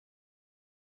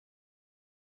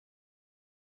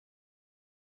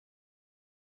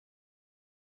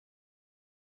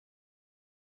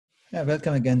Yeah,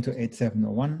 welcome again to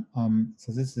 8701.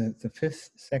 So this is the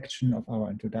fifth section of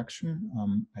our introduction.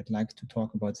 I'd like to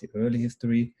talk about the early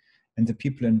history and the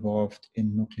people involved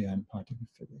in nuclear and particle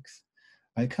physics.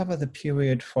 I'll cover the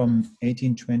period from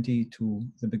 1820 to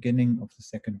the beginning of the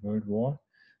Second World War.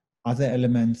 Other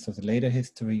elements of the later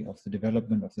history of the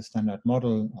development of the Standard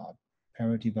Model,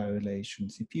 parity violation,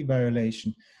 CP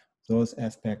violation, those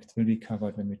aspects will be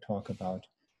covered when we talk about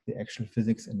the actual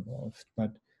physics involved.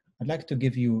 But I'd like to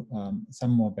give you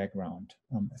some more background,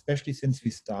 especially since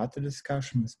we start the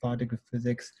discussion with particle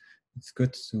physics. It's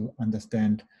good to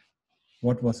understand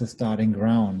what was the starting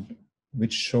ground,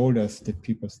 which shoulders did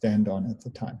people stand on at the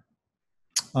time.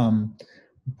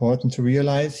 Important to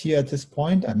realize here at this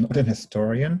point, I'm not an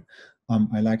historian.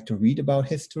 I like to read about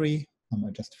history. I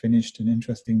just finished an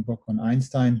interesting book on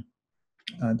Einstein.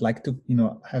 I'd like to,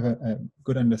 have a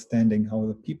good understanding how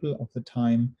the people of the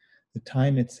time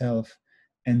itself,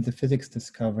 and the physics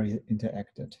discovery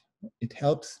interacted. It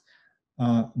helps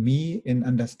me in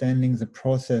understanding the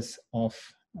process of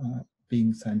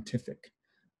being scientific.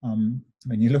 When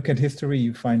you look at history,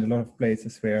 you find a lot of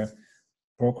places where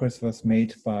progress was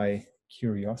made by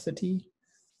curiosity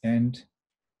and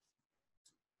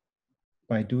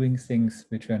by doing things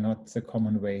which were not the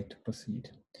common way to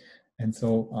proceed. And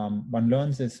so one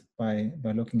learns this by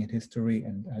looking at history,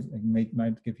 and I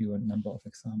might give you a number of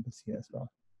examples here as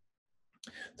well.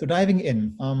 So diving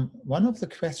in, one of the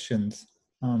questions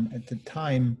at the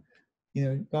time,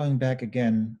 going back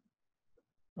again,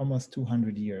 almost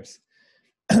 200 years,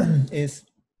 is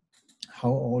how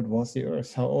old was the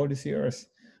Earth? How old is the Earth?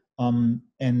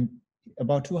 And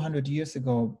about 200 years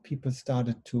ago, people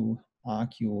started to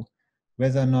argue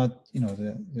whether or not,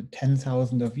 the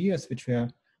 10,000 of years, which were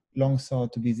long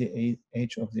thought to be the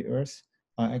age of the Earth,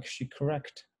 are actually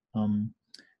correct.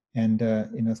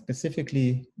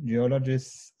 Specifically,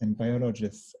 geologists and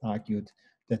biologists argued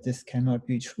that this cannot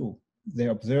be true. They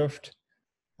observed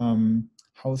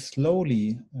how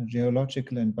slowly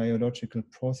geological and biological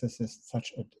processes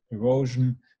such as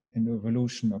erosion and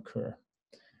evolution occur.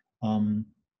 And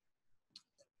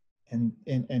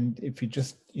if you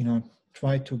just,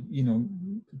 try to,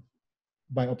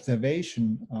 by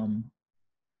observation,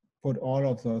 put all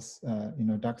of those,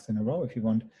 ducks in a row, if you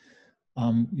want,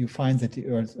 you find that the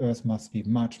Earth must be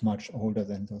much, much older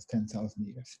than those 10,000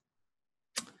 years.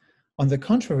 On the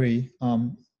contrary,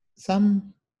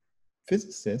 some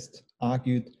physicists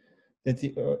argued that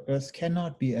the Earth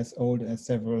cannot be as old as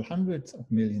several hundreds of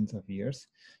millions of years,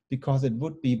 because it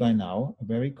would be by now a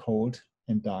very cold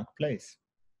and dark place.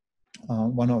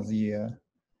 One of the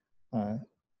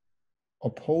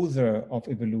opposer of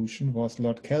evolution was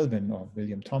Lord Kelvin, or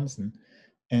William Thomson,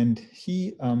 and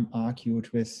he argued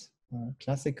with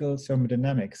classical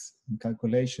thermodynamics and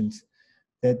calculations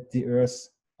that the Earth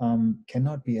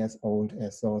cannot be as old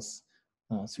as those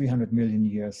 300 million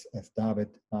years, as David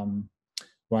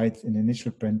writes in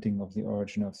initial printing of The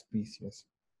Origin of Species.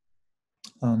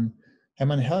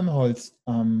 Hermann Helmholtz,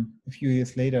 a few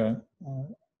years later,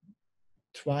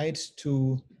 tried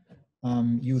to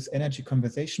use energy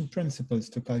conservation principles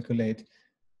to calculate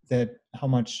that how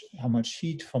much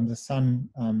heat from the sun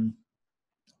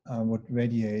would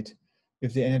radiate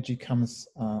if the energy comes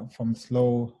from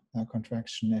slow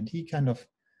contraction. And he kind of,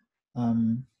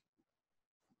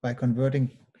 by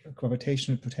converting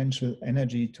gravitational potential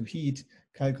energy to heat,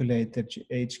 calculate that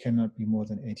age cannot be more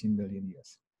than 18 million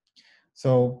years.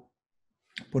 So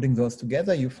putting those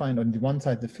together, you find on the one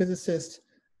side the physicist.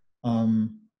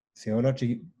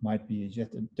 Theology might be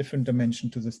yet a different dimension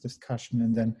to this discussion,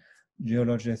 and then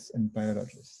geologists and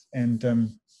biologists. And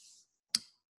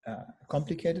a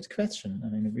complicated question. I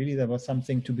mean, really, there was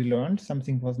something to be learned,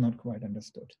 something was not quite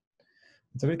understood.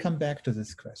 So we'll come back to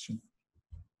this question.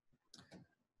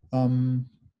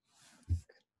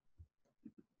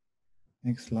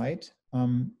 Next slide.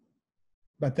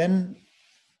 But then,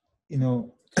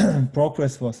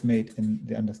 progress was made in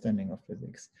the understanding of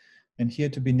physics. And here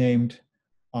to be named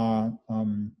are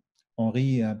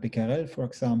Henri Becquerel, for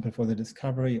example, for the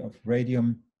discovery of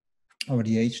radium or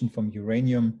radiation from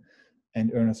uranium,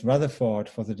 and Ernest Rutherford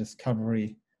for the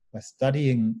discovery, by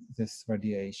studying this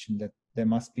radiation, that there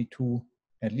must be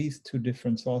at least two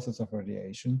different sources of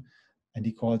radiation, and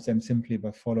he calls them simply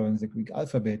by following the Greek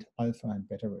alphabet, alpha and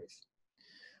beta rays.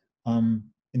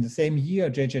 In the same year,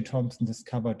 J.J. Thomson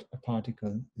discovered a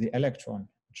particle, the electron,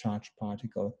 a charged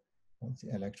particle called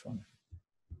the electron.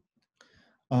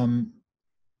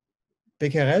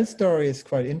 Becquerel's story is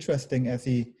quite interesting, as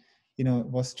he,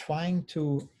 was trying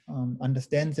to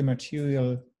understand the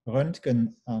material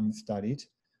Röntgen studied,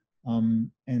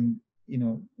 and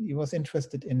he was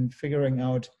interested in figuring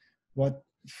out what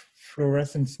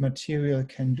fluorescence material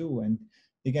can do. And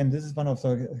again, this is one of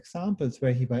the examples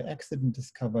where he by accident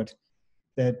discovered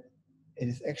that it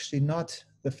is actually not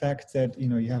the fact that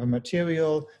you have a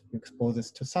material, you expose it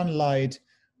to sunlight,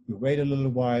 you wait a little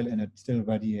while and it still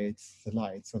radiates the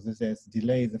light. So there's a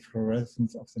delay. The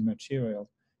fluorescence of the material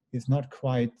is not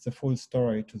quite the full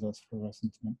story to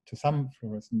some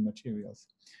fluorescent materials.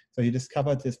 So he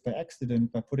discovered this by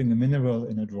accident by putting a mineral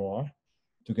in a drawer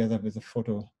together with a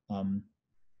photo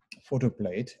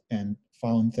plate, and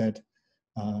found that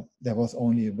there was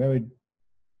only a very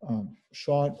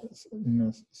short,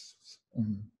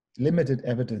 limited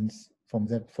evidence from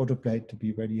that photo plate to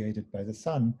be radiated by the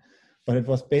sun, but it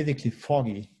was basically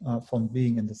foggy from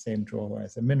being in the same drawer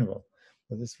as a mineral.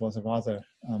 So this was a rather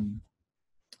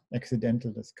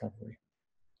accidental discovery.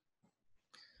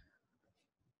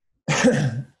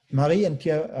 Marie and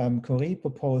Pierre Curie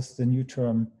proposed the new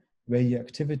term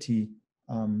radioactivity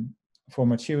for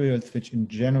materials which in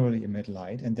generally emit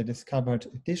light, and they discovered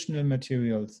additional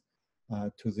materials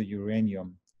to the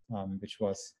uranium, which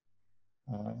was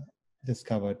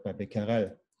discovered by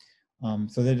Becquerel.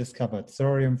 So they discovered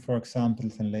thorium, for example,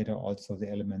 and later also the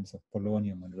elements of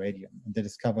polonium and radium. And they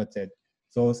discovered that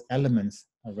those elements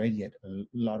radiate a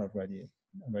lot of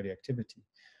radioactivity.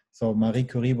 So Marie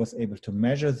Curie was able to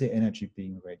measure the energy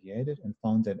being radiated and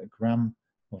found that a gram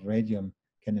of radium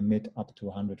can emit up to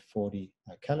 140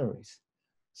 calories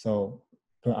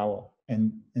per hour.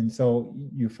 And so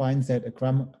you find that a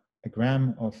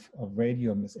gram of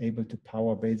radium is able to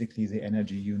power basically the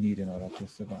energy you need in order to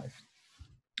survive,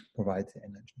 provide the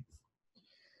energy.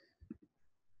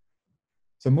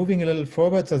 So moving a little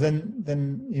forward, so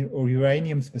then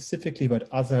uranium specifically, but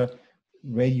other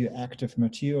radioactive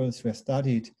materials were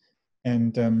studied,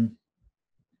 and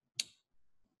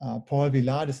Paul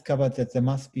Villard discovered that there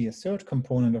must be a third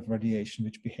component of radiation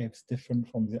which behaves different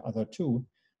from the other two,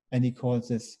 and he calls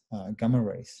this gamma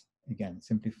rays, again,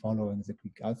 simply following the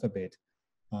Greek alphabet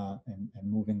and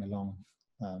moving along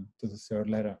to the third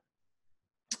letter.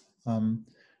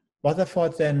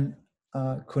 Rutherford then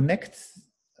connects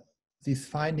these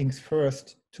findings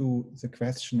first to the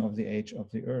question of the age of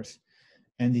the Earth.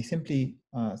 And he simply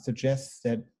suggests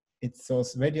that it's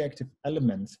those radioactive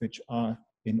elements which are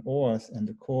in ores and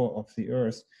the core of the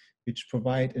Earth, which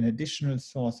provide an additional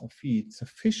source of heat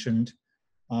sufficient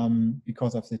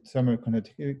because of the thermal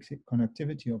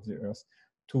conductivity of the Earth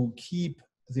to keep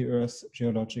the Earth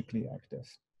geologically active.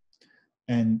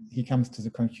 And he comes to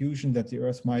the conclusion that the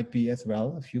Earth might be as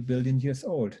well a few billion years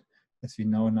old, as we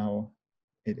know now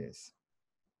it is.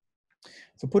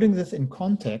 So putting this in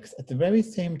context, at the very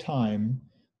same time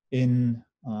in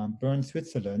Bern,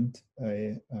 Switzerland,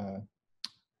 a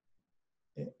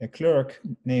clerk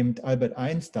named Albert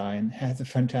Einstein has a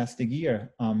fantastic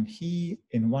year. He,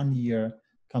 in 1 year,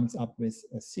 comes up with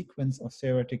a sequence of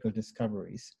theoretical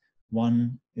discoveries.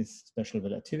 One is special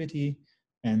relativity,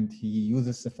 and he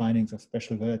uses the findings of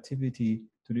special relativity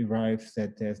to derive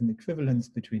that there's an equivalence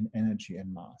between energy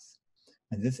and mass.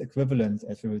 And this equivalence,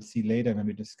 as we will see later when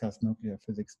we discuss nuclear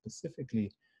physics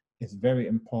specifically, is very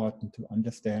important to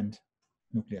understand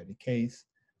nuclear decays,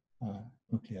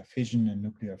 nuclear fission and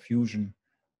nuclear fusion,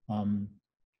 and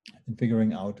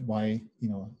figuring out why,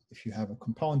 if you have a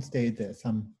compound state, there's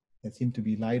some that seem to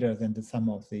be lighter than the sum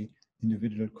of the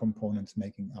individual components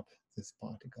making up this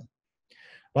particle.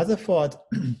 Rutherford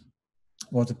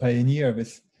was a pioneer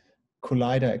with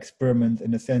collider experiments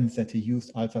in the sense that he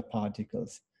used alpha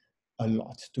particles a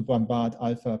lot to bombard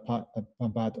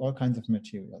all kinds of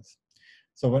materials.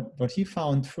 So what he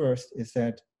found first is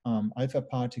that alpha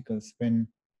particles, when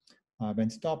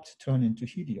stopped, turn into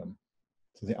helium.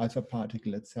 So the alpha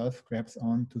particle itself grabs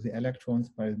onto the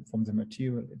electrons from the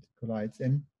material it collides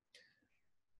in.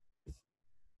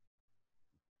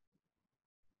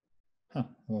 That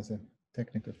was a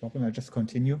technical problem. I'll just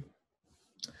continue.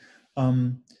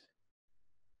 And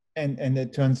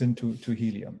it turns into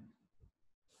helium.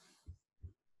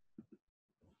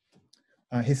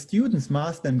 His students,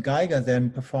 Marsden and Geiger, then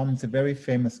performed the very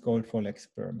famous Goldfoil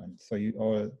experiment. So you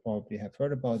all probably have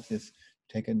heard about this.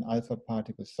 You take an alpha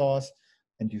particle source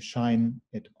and you shine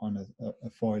it on a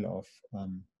foil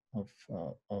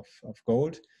of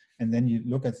gold. And then you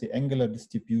look at the angular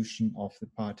distribution of the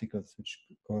particles which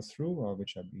go through or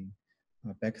which are being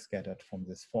backscattered from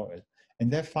this foil.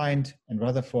 And they find, and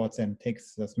Rutherford then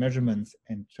takes those measurements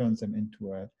and turns them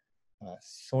into a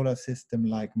solar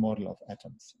system-like model of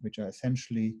atoms, which are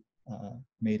essentially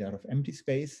made out of empty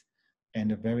space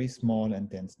and a very small and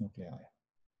dense nuclei.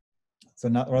 So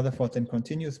now Rutherford then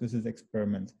continues with his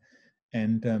experiment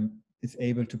and is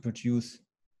able to produce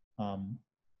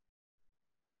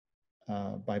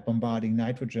by bombarding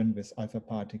nitrogen with alpha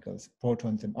particles,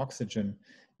 protons, and oxygen.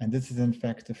 And this is in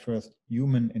fact the first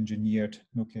human-engineered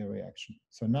nuclear reaction.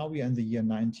 So now we are in the year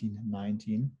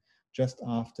 1919, just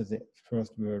after the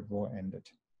First World War ended.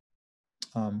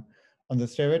 On the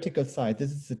theoretical side,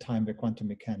 this is the time where quantum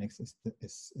mechanics is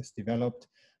developed,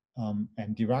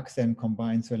 and Dirac then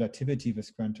combines relativity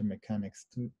with quantum mechanics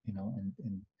to,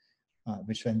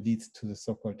 which then leads to the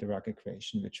so-called Dirac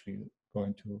equation, which we're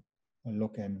going to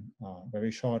look in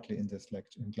very shortly in this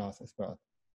lecture in class as well.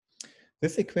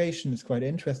 This equation is quite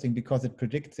interesting because it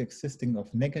predicts the existing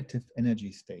of negative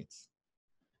energy states.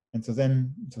 And so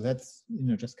that's,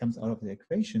 just comes out of the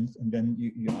equations, and then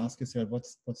you ask yourself,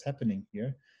 what's happening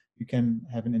here? You can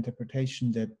have an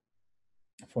interpretation that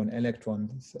for an electron,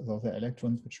 those are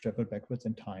electrons which travel backwards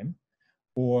in time,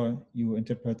 or you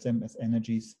interpret them as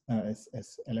energies, as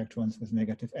electrons with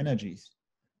negative energies.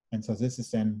 And so this is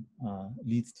then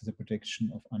leads to the prediction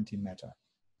of antimatter.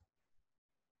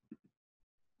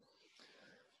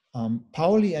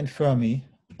 Pauli and Fermi,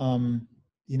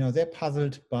 they're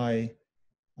puzzled by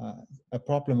a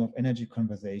problem of energy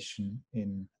conservation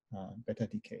in beta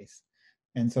decays.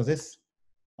 And so this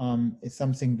is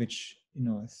something which,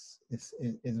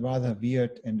 is rather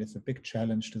weird and is a big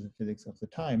challenge to the physics of the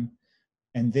time.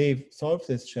 And they've solved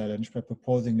this challenge by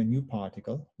proposing a new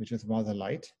particle, which is rather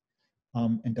light,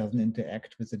 and doesn't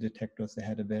interact with the detectors they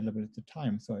had available at the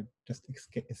time. So it just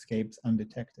escapes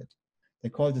undetected. They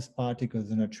call this particle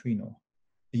the neutrino.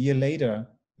 A year later,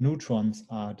 neutrons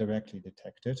are directly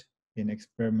detected in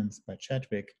experiments by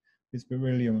Chadwick with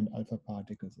beryllium and alpha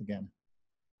particles again.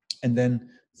 And then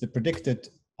the predicted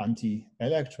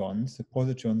anti-electrons, the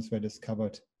positrons, were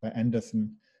discovered by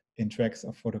Anderson in tracks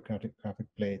of photographic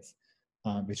plates,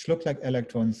 which look like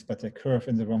electrons, but they curve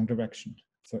in the wrong direction.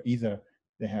 So either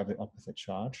they have the opposite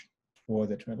charge or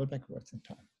they travel backwards in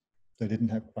time. They didn't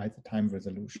have quite the time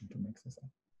resolution to mix this up.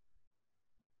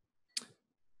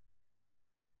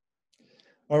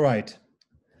 All right.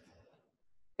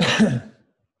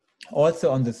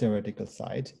 Also on the theoretical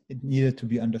side, it needed to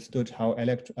be understood how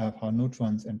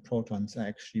neutrons and protons are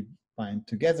actually bind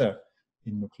together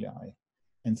in nuclei.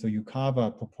 And so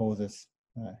Yukawa proposes,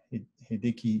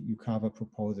 Hideki Yukawa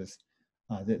proposes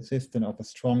the existence of a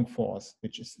strong force,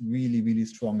 which is really, really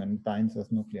strong and binds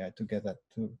those nuclei together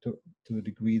to a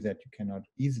degree that you cannot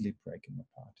easily break them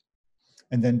apart.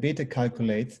 And then Bethe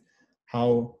calculates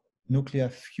how nuclear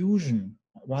fusion,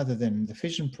 rather than the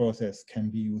fission process, can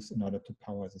be used in order to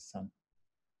power the sun.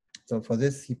 So for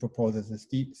this, he proposes a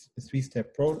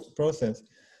three-step process,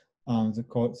 the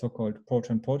so-called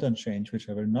proton-proton change, which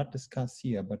I will not discuss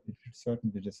here, but which will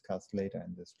certainly be discussed later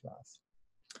in this class.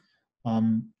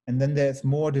 And then there's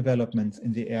more developments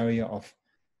in the area of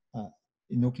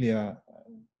nuclear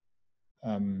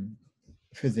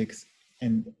physics,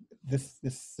 and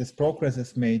this progress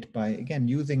is made by, again,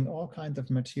 using all kinds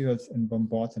of materials and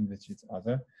bombard them with each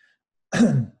other.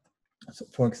 So,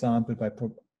 for example,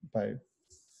 by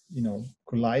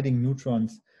colliding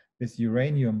neutrons with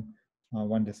uranium,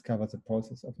 one discovers the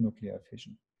process of nuclear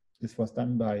fission. This was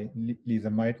done by Lise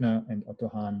Meitner and Otto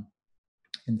Hahn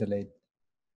in the late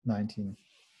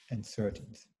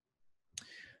 1930s.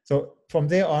 So from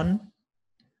there on,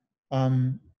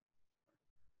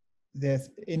 there's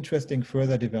interesting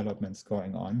further developments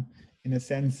going on, in a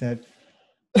sense that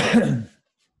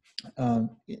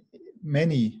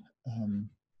many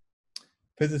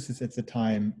physicists at the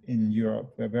time in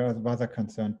Europe were rather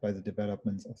concerned by the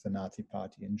developments of the Nazi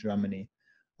Party in Germany.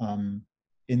 In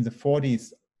the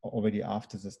 40s, already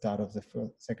after the start of the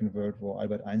Second World War,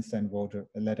 Albert Einstein wrote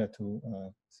a letter to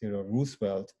Theodore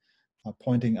Roosevelt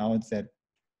pointing out that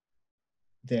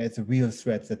there is a real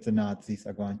threat that the Nazis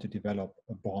are going to develop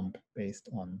a bomb based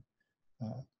on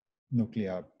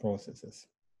nuclear processes.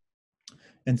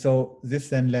 And so this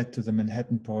then led to the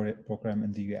Manhattan program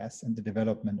in the US and the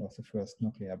development of the first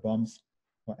nuclear bombs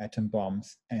or atom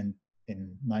bombs. And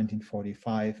in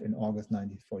 1945, in August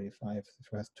 1945, the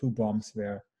first two bombs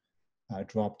were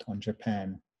dropped on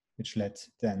Japan, which led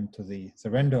then to the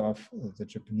surrender of the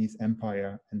Japanese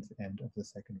Empire and the end of the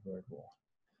Second World War.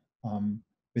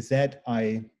 With that,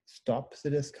 I stop the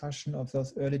discussion of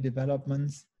those early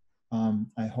developments.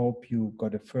 I hope you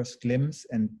got a first glimpse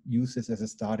and use this as a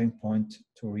starting point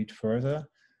to read further.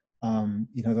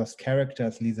 Those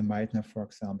characters, Lise Meitner, for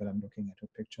example, I'm looking at her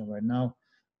picture right now.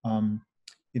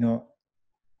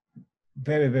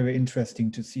 Very, very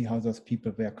interesting to see how those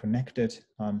people were connected,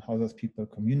 how those people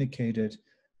communicated,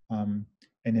 and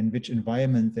in which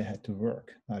environment they had to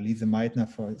work. Lise Meitner,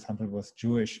 for example, was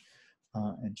Jewish,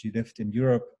 and she lived in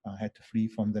Europe, had to flee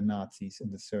from the Nazis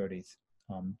in the 30s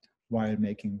while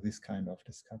making this kind of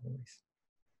discoveries.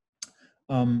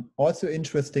 Also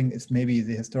interesting is maybe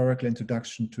the historical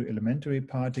introduction to elementary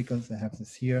particles. I have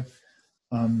this here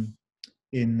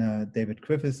in David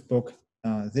Griffith's book.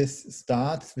 This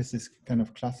starts with this kind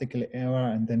of classical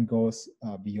era and then goes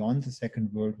beyond the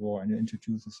Second World War and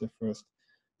introduces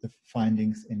the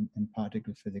findings in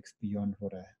particle physics beyond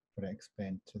what I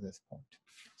explained to this point.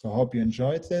 So I hope you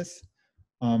enjoyed this.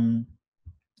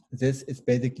 This is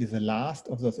basically the last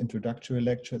of those introductory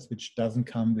lectures, which doesn't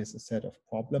come with a set of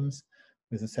problems,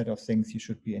 with a set of things you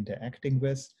should be interacting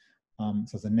with.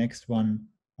 So the next one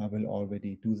will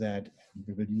already do that.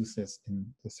 We will use this in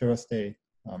the Thursday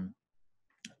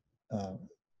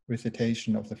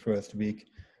recitation of the first week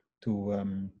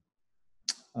to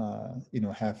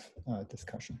have a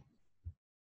discussion.